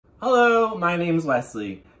Hello, my name's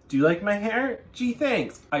Wesley. Do you like my hair? Gee,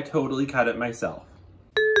 thanks. I totally cut it myself.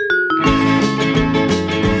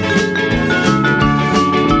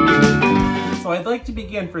 So I'd like to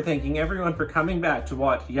begin for thanking everyone for coming back to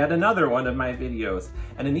watch yet another one of my videos,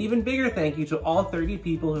 and an even bigger thank you to all 30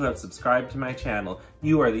 people who have subscribed to my channel.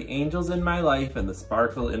 You are the angels in my life and the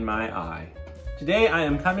sparkle in my eye. Today I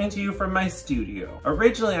am coming to you from my studio.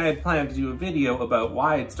 Originally I had planned to do a video about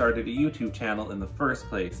why I'd started a YouTube channel in the first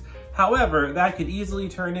place. However, that could easily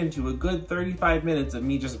turn into a good 35 minutes of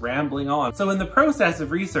me just rambling on. So in the process of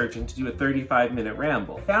researching to do a 35-minute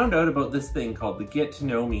ramble, I found out about this thing called the Get to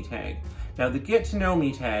Know Me tag. Now the Get to Know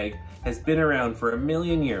Me tag has been around for a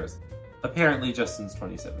million years, apparently just since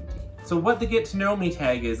 2017. So what the Get to Know Me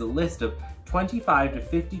tag is a list of 25 to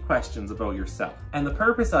 50 questions about yourself. And the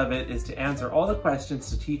purpose of it is to answer all the questions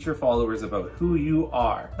to teach your followers about who you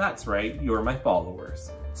are. That's right, you're my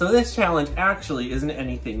followers. So this challenge actually isn't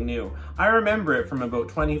anything new. I remember it from about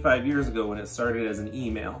 25 years ago when it started as an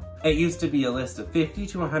email. It used to be a list of 50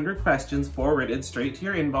 to 100 questions forwarded straight to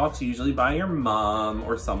your inbox, usually by your mom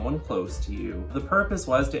or someone close to you. The purpose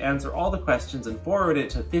was to answer all the questions and forward it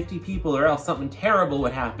to 50 people, or else something terrible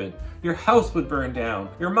would happen. Your house would burn down,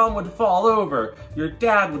 your mom would fall over, your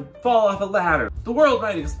dad would fall off a ladder, the world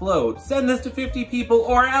might explode. Send this to 50 people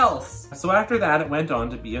or else. So after that, it went on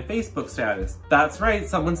to be a Facebook status. That's right,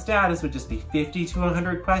 someone's status would just be 50 to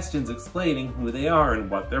 100 questions explaining who they are and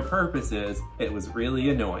what their purpose is. It was really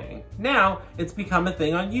annoying. Now, it's become a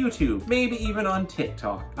thing on YouTube, maybe even on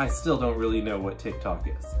TikTok. I still don't really know what TikTok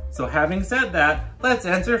is. So having said that, let's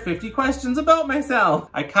answer 50 questions about myself.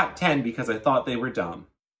 I cut 10 because I thought they were dumb.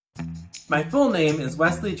 My full name is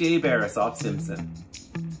Wesley J. Barasoff Simpson.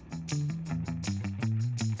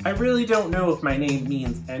 I really don't know if my name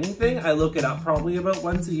means anything. I look it up probably about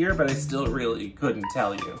once a year, but I still really couldn't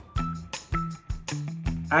tell you.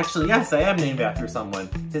 Actually, yes, I am named after someone.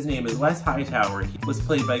 His name is Wes Hightower. He was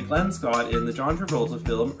played by Glenn Scott in the John Travolta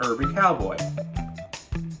film Urban Cowboy.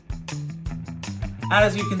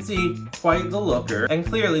 As you can see, quite the looker, and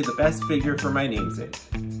clearly the best figure for my namesake.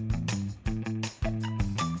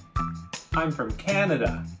 I'm from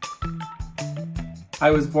Canada.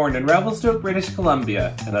 I was born in Revelstoke, British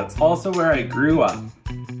Columbia, and that's also where I grew up.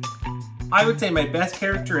 I would say my best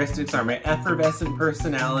characteristics are my effervescent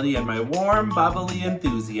personality and my warm, bubbly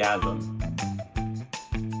enthusiasm.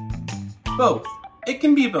 Both. It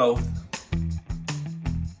can be both.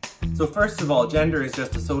 So first of all, gender is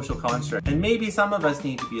just a social construct, and maybe some of us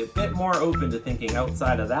need to be a bit more open to thinking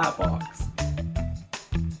outside of that box.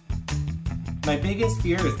 My biggest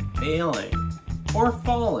fear is failing or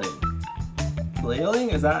falling.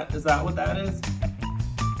 Flailing? Is that what that is?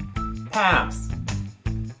 Pass.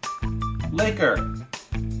 Liquor.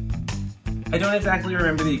 I don't exactly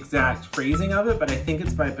remember the exact phrasing of it, but I think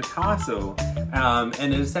it's by Picasso.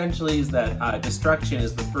 And it essentially is that destruction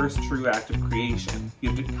is the first true act of creation. You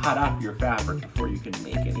have to cut up your fabric before you can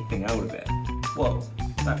make anything out of it. Whoa,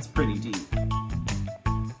 that's pretty deep.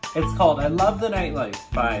 It's called I Love the Nightlife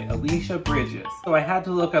by Alicia Bridges. So I had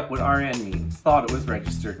to look up what RN means. Thought it was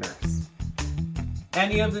registered nurse.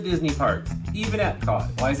 Any of the Disney parks, even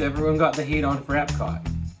Epcot. Why's everyone got the hate on for Epcot?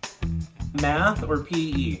 Math or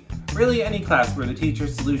PE? Really any class where the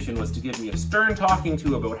teacher's solution was to give me a stern talking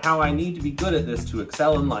to about how I need to be good at this to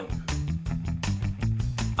excel in life.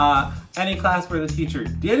 Any class where the teacher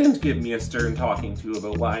didn't give me a stern talking to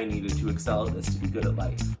about why I needed to excel at this to be good at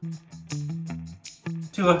life.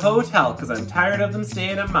 To a hotel, because I'm tired of them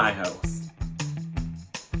staying at my house.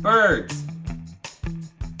 Birds.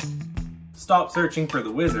 Stop searching for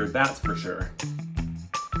the wizard, that's for sure.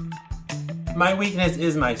 My weakness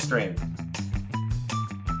is my strength.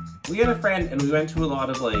 We had a friend and we went to a lot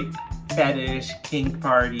of like fetish, kink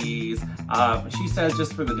parties. She says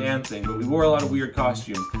just for the dancing, but we wore a lot of weird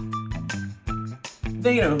costumes.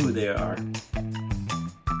 They know who they are.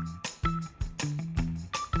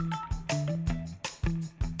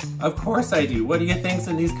 Of course I do. What do you think's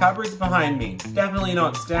in these cupboards behind me? Definitely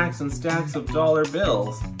not stacks and stacks of dollar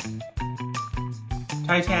bills.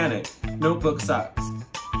 Titanic. Notebook sucks.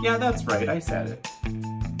 Yeah, that's right, I said it.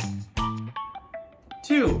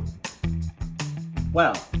 2.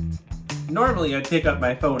 Well, normally I'd pick up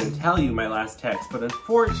my phone and tell you my last text, but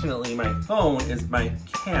unfortunately my phone is my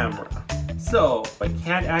camera. So, I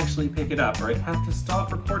can't actually pick it up or I'd have to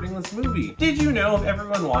stop recording this movie. Did you know if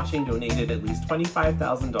everyone watching donated at least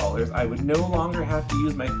 $25,000, I would no longer have to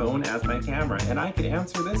use my phone as my camera and I could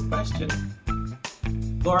answer this question?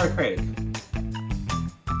 Laura Craig.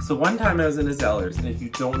 So one time I was in a Zellers, and if you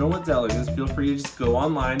don't know what Zellers is, feel free to just go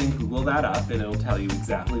online and Google that up and it'll tell you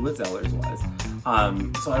exactly what Zellers was.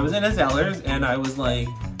 So I was in a Zellers and I was like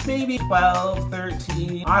maybe 12,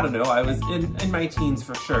 13, I don't know, I was in my teens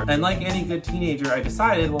for sure. And like any good teenager, I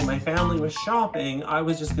decided while my family was shopping, I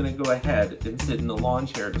was just gonna go ahead and sit in the lawn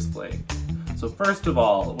chair display. So first of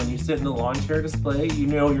all, when you sit in the lawn chair display, you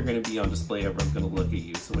know you're gonna be on display, everyone's gonna look at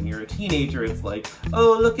you. So when you're a teenager, it's like,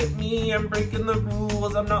 oh, look at me, I'm breaking the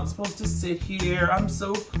rules, I'm not supposed to sit here, I'm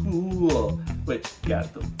so cool. Which, yeah,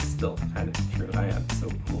 still kind of true, I am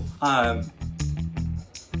so cool.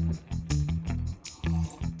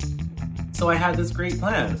 So I had this great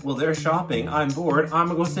plan. Well, they're shopping, I'm bored, I'm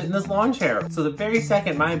gonna go sit in this lawn chair. So the very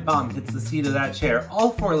second my bum hits the seat of that chair,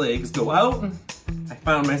 all four legs go out. I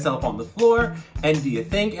found myself on the floor, and do you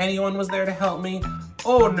think anyone was there to help me?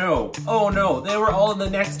 Oh no, they were all in the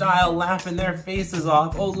next aisle laughing their faces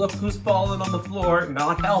off. Oh, look who's fallen on the floor,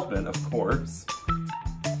 not helping, of course.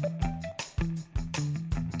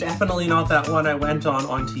 Definitely not that one I went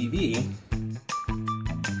on TV.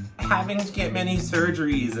 Having to get many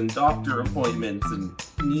surgeries and doctor appointments and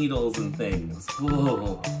needles and things.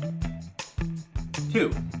 Ugh.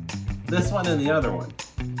 2, this one and the other one.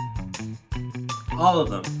 All of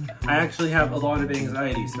them. I actually have a lot of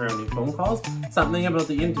anxiety surrounding phone calls. Something about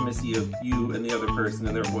the intimacy of you and the other person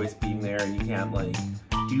and their voice being there, and you can't like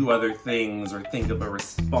do other things or think of a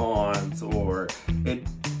response, or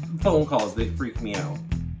phone calls, they freak me out.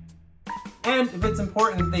 And if it's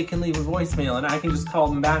important, they can leave a voicemail and I can just call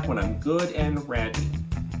them back when I'm good and ready.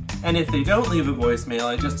 And if they don't leave a voicemail,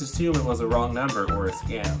 I just assume it was a wrong number or a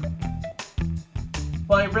scam.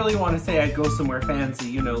 Well, I really want to say I'd go somewhere fancy,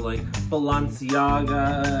 you know, like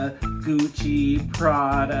Balenciaga, Gucci,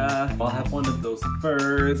 Prada. I'll have one of those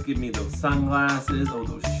furs, give me those sunglasses, oh,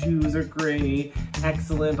 those shoes are great,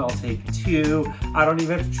 excellent, I'll take 2. I don't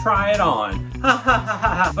even have to try it on, ha ha ha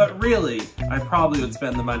ha. But really, I probably would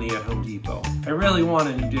spend the money at Home Depot. I really want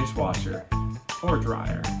a new dishwasher, or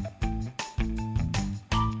dryer.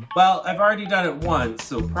 Well, I've already done it once,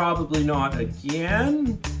 so probably not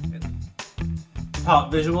again.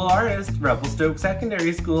 Top visual artist, Revelstoke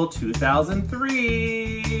Secondary School,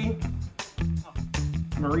 2003.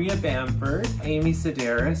 Maria Bamford, Amy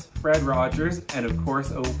Sedaris, Fred Rogers, and of course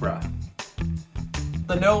Oprah.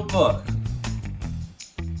 The Notebook.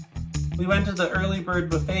 We went to the early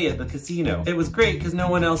bird buffet at the casino. It was great because no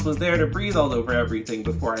one else was there to breathe all over everything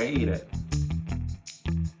before I ate it.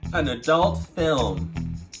 An adult film.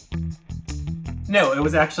 No, it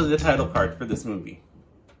was actually the title card for this movie.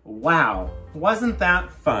 Wow, wasn't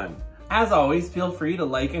that fun? As always, feel free to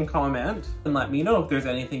like and comment and let me know if there's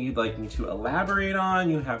anything you'd like me to elaborate on,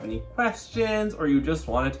 you have any questions, or you just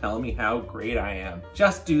want to tell me how great I am.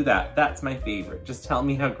 Just do that, that's my favorite. Just tell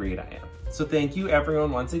me how great I am. So thank you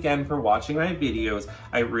everyone once again for watching my videos.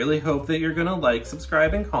 I really hope that you're gonna like,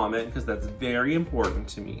 subscribe, and comment because that's very important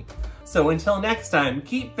to me. So until next time,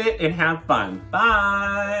 keep fit and have fun.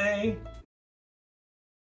 Bye!